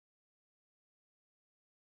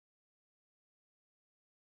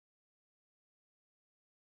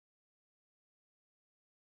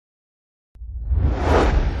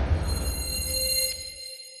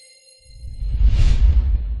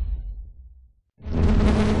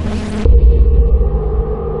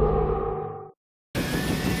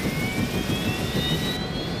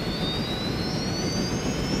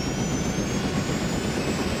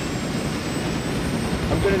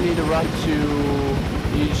need to run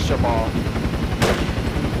to East Jabal.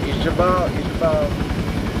 East Jabal, East Jabal.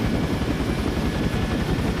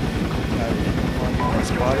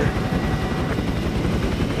 Spotted.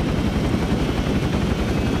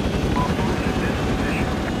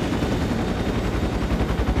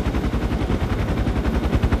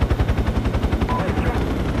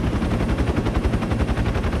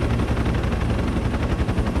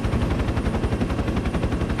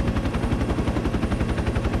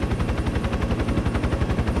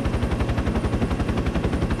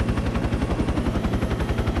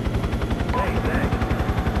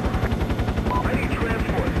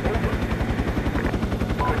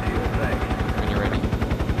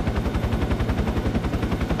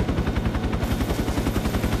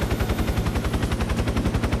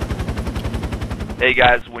 Hey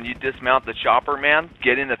guys, when you dismount the chopper, man,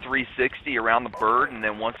 get in the 360 around the bird, and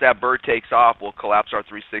then once that bird takes off, we'll collapse our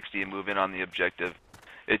 360 and move in on the objective.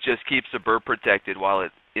 It just keeps the bird protected while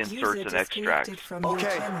it inserts and extracts.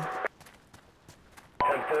 Okay.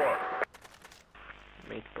 10-4.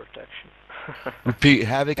 Meat protection. Repeat,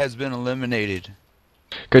 Havoc has been eliminated.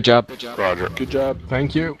 Good job. Good job. Roger. Good job.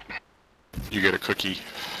 Thank you. You get a cookie.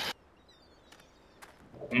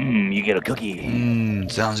 You get a cookie.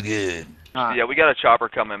 Sounds good. Yeah, we got a chopper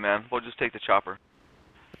coming, man. We'll just take the chopper.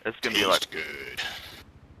 It's gonna be like good.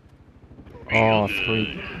 Oh,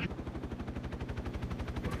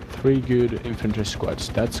 three good infantry squads.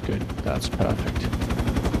 That's good. That's perfect.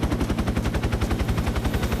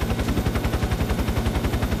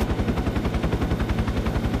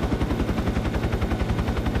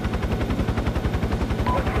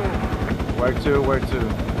 Where to? Where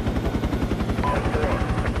to?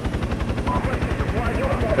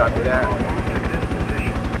 Copy that.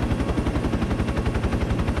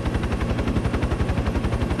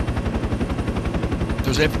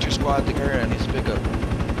 There's infantry squad at the carrier needs to pick up.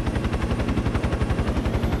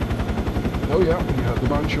 Oh yeah, we have the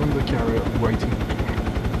bunch on the carrier waiting.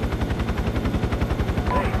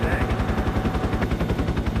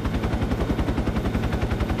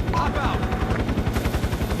 Hop out.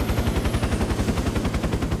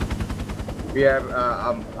 We have,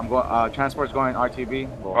 I'm going, transport's going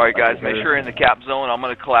RTB. Alright guys, make sure you're in the cap zone. I'm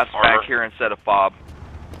gonna collapse back here and set a fob.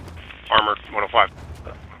 Armor 105.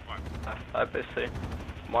 IPC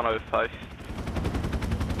 105.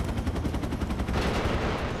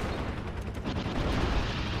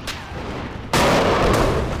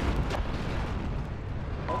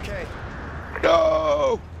 Okay.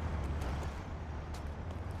 No!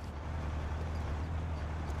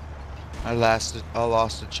 I lost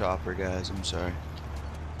the chopper, guys. I'm sorry.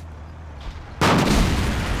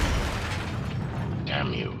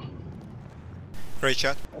 Damn you. Great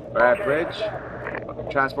shot. We're at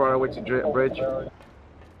Bridge. Transport our way to Bridge. Can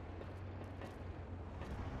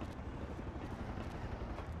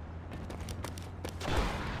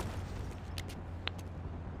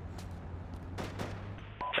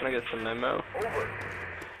I get some memo?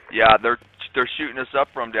 Yeah, they're shooting us up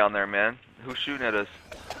from down there, man. Who's shooting at us?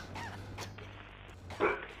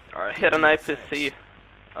 Alright, hit an IPC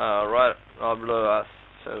right below us.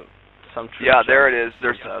 So some troops. Yeah, there it is.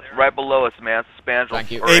 There's right below us, man. It's a Spandrel.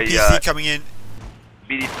 Thank you. Or APC coming in.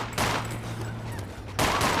 BD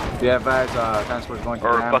Yeah, guys, transport's going to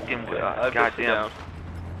or Nam. fucking IPC goddamn. down.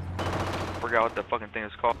 Forgot what the fucking thing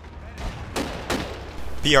is called.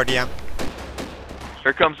 PRDM.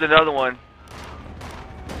 Here comes another one.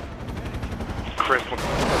 Chris.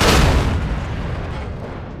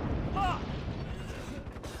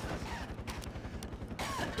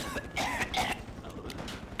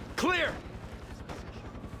 Clear.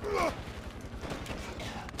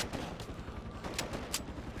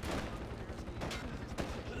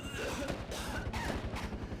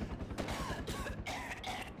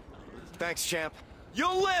 Thanks, champ.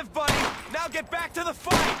 You'll live, buddy. Now get back to the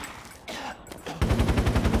fight.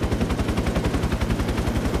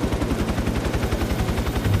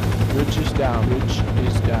 Bridge is down. Bridge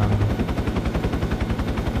is down.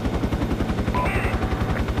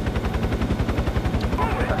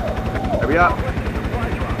 Hurry up.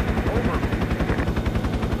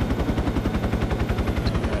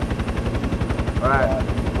 Alright,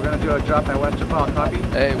 we're gonna do a drop at West Jabal, copy?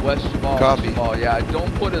 Hey, West Jabal. Copy. Jabal, yeah,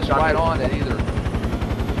 don't put us Copy. right on it either.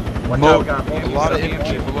 Watch out, we got A lot of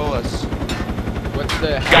infantry below us. What's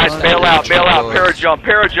the Guys, bail out, parajump,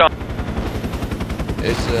 parajump.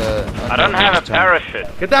 It's I don't have a parachute.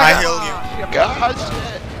 Get that! I heal you. God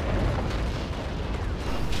shit!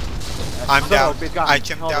 I'm down. Bitch, got I me.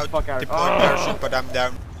 jumped Hold the out, fuck out. deployed parachute, but I'm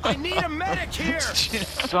down. I need a medic here.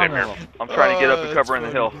 I'm trying to get up and cover in the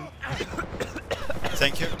hill.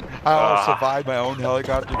 Thank you. I survived my own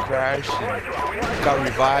helicopter crash and got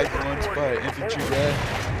revived once by an infantry guy.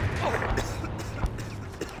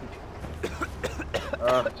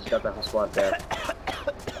 Just got that whole squad there.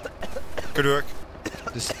 Good work.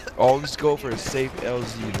 Just always go for a safe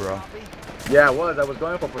LZ, bro. Yeah, I was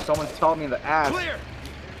going for someone to tell me in the ass. Clear.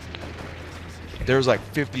 There was like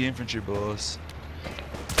 50 infantry below us.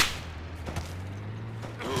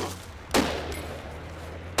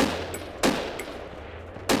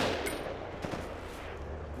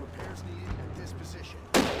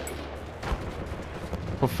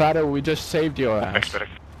 Profado, we just saved your ass. Expedic.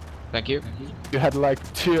 Thank you. You had like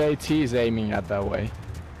 2 ATs aiming at that way.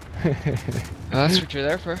 That's what you're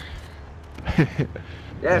there for.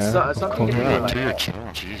 Yeah, something you Yeah. can do, like,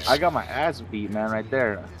 Jeez. I got my ass beat, man, right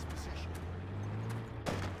there.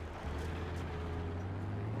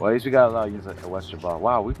 Well, at least we got a lot of use at West Jabal.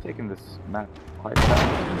 Wow, we've taken this map quite fast.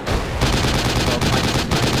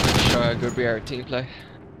 Show how good we are at team play.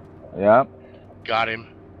 Yeah. Got him.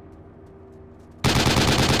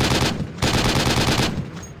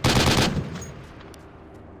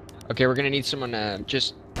 Okay, we're gonna need someone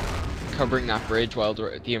just covering that bridge while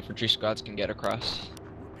the infantry squads can get across.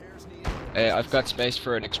 I've got space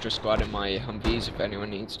for an extra squad in my Humvees if anyone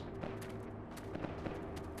needs.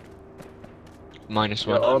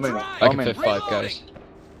 -1. I can fit 5 guys.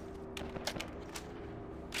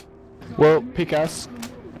 Well, pick us.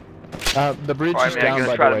 The bridge Alright, is man, down gonna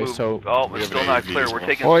by try the to way, move. so Oh, We it's have still an not AV clear. as We're well.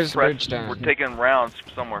 taking Boys, the bridge we're down. taking rounds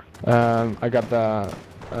somewhere. I got the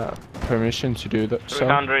permission to do that. So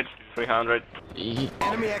 300, 300.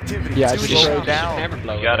 Enemy activity. yeah, I Two destroyed. shots. Down. Never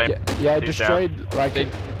blow it Got up. it. Yeah, I He's destroyed like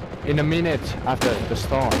in a minute after the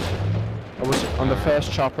start. I was on the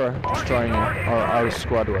first chopper destroying it, or our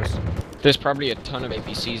squad was. There's probably a ton of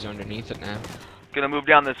APCs underneath it now. Gonna move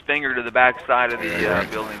down this finger to the back side of the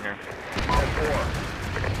building here.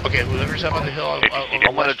 Okay, whoever's up on the hill,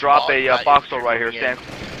 I'm gonna drop a foxhole right here. Stand.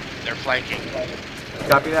 They're flanking.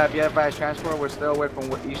 Copy that. If you have fast transport, we're still away from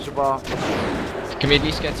East Jabal. Can we at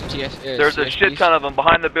least get some TS? There's a shit CSGs? ton of them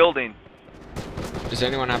behind the building. Does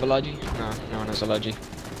anyone have a logi? No, no one has a logi.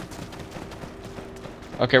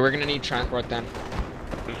 Okay, we're gonna need transport then.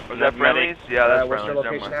 Was that friendlies? Yeah, that's Where's your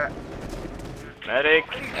friendlies. Never location mind. at? Medic.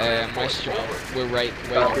 West Jabal, we're right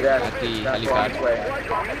Copy that. at the That's on its helipad. way.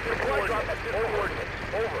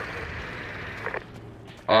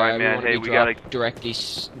 Alright, We man. wanna Hey, be we gotta dropped directly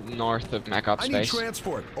north of MacOp I need space.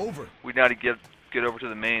 transport. Over. we gotta get over to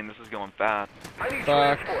the main. This is going fast.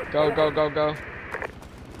 Fuck. Go, go, go, go.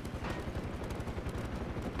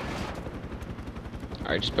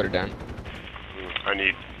 Alright, just put it down. I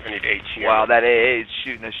need 8 here. Wow, that AA is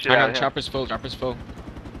shooting the shit Hang out on, of him. chopper's full, chopper's full.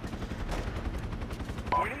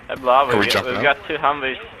 Hey, Blah, Are we we've jumping got 2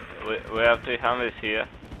 Humvees. We have 2 Humvees here.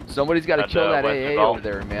 Somebody's got to At, kill that West AA Jabal. over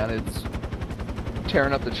there, man. It's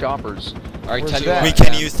tearing up the choppers. Alright, Where's tell you that? what. We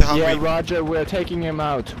can use the Yeah, Humvee. Roger, we're taking him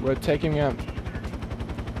out. We're taking him.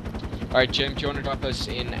 Alright, Jim, do you want to drop us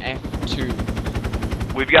in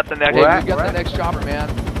F2? We've got the next. Hey, We're we got at- the next chopper, man.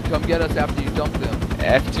 Come get us after you dump them.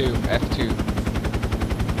 F2, F2.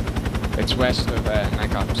 It's west of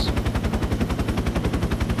MacOps.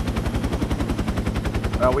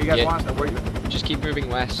 What you guys Yeah. want? Where you? Just keep moving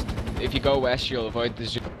west. If you go west, you'll avoid the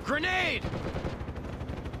zoo. Grenade.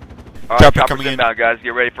 Alright, Chopper chopper's coming in. inbound, guys.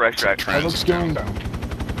 Get ready for extract. That looks going down.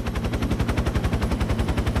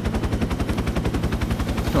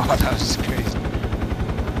 Oh, that was crazy.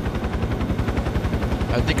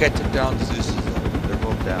 I think I took down Zeus's. They're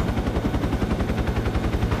both down.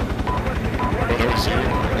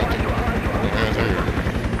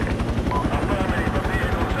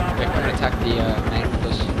 Okay, come and attack the main with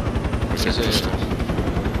us. This is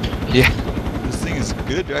Yeah. This thing is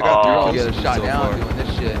good. I got Oh. We'll three get a kills shot so down far. doing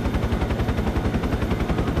this shit.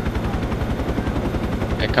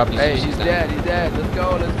 a copy. Hey, Zeus he's down. dead. He's dead. Let's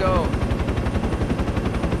go. Let's go.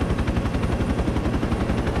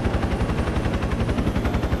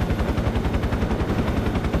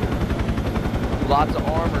 Lots of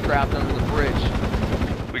armor trapped under the bridge.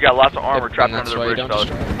 We got lots of armor Yep, trapped and under that's the why you bridge, don't fellas.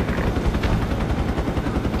 destroy it.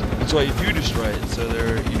 That's why you do destroy it, so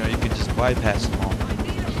they're, you know, you can just bypass them all.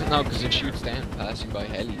 No, because it shoots down passing by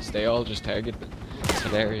helis. They all just target them. It's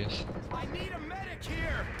hilarious. I need a medic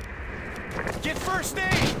here. Get first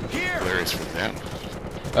aid here. Hilarious for them.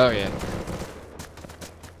 Oh yeah.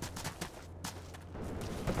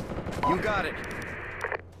 You got it.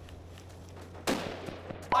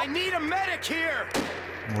 I need a medic here.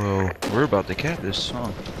 Well, we're about to cap this, huh?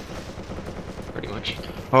 Pretty much.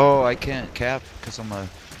 Oh, I can't cap because I'm a...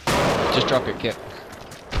 Just drop your kit.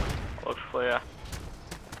 Looks clear.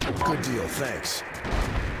 Good deal, thanks.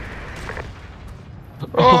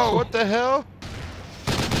 Oh, what the hell?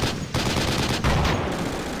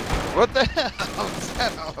 What the hell is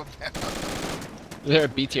that all about? There a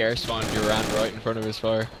BTR spawned you around right in front of his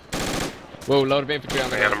fire. Whoa, load of infantry on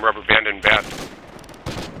the Man, ground. I'm rubber banding bad.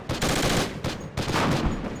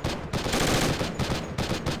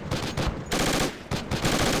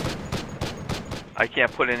 I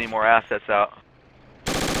can't put any more assets out.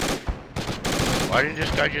 Why didn't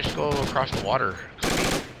this guy just go across the water?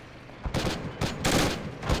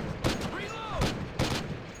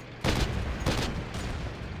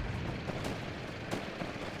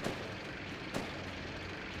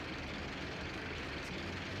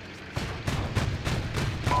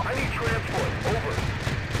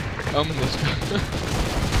 This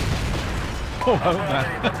Oh,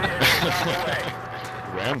 man.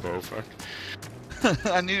 Rambo, fuck.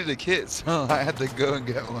 I needed a kit, so I had to go and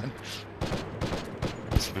get one.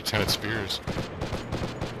 It's Lieutenant Spears.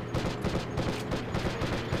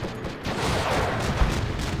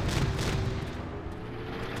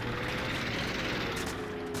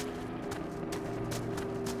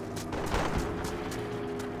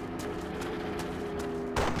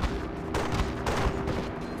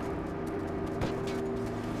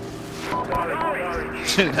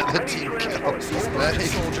 Another team kill. He's bloody.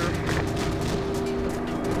 Soldier.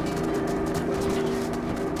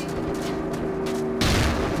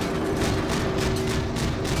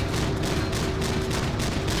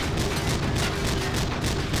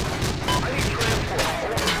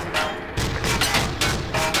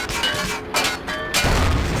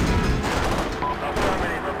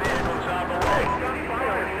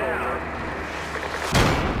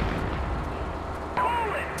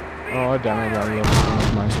 Oh damn it, I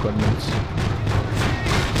lost my squad mates.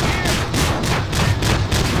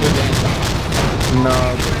 No,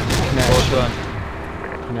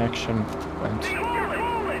 connection went.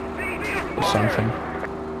 Something.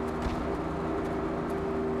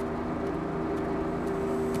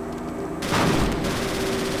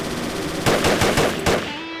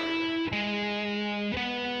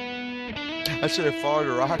 I should have fired a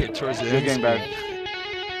rocket towards the You're getting back.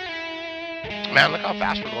 Man, look how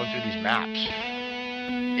fast we're going through these maps.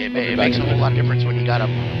 It makes a whole lot of difference when you got a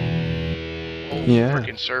whole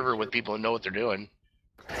freaking server with people who know what they're doing.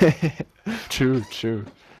 True, true.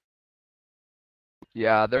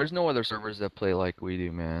 Yeah, there's no other servers that play like we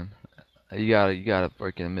do, man. You gotta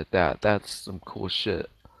freaking admit that. That's some cool shit.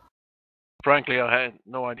 Frankly, I had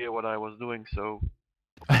no idea what I was doing, so.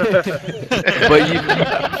 but you did it.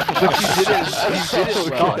 You did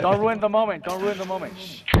it well. Don't ruin the moment. Don't ruin the moment.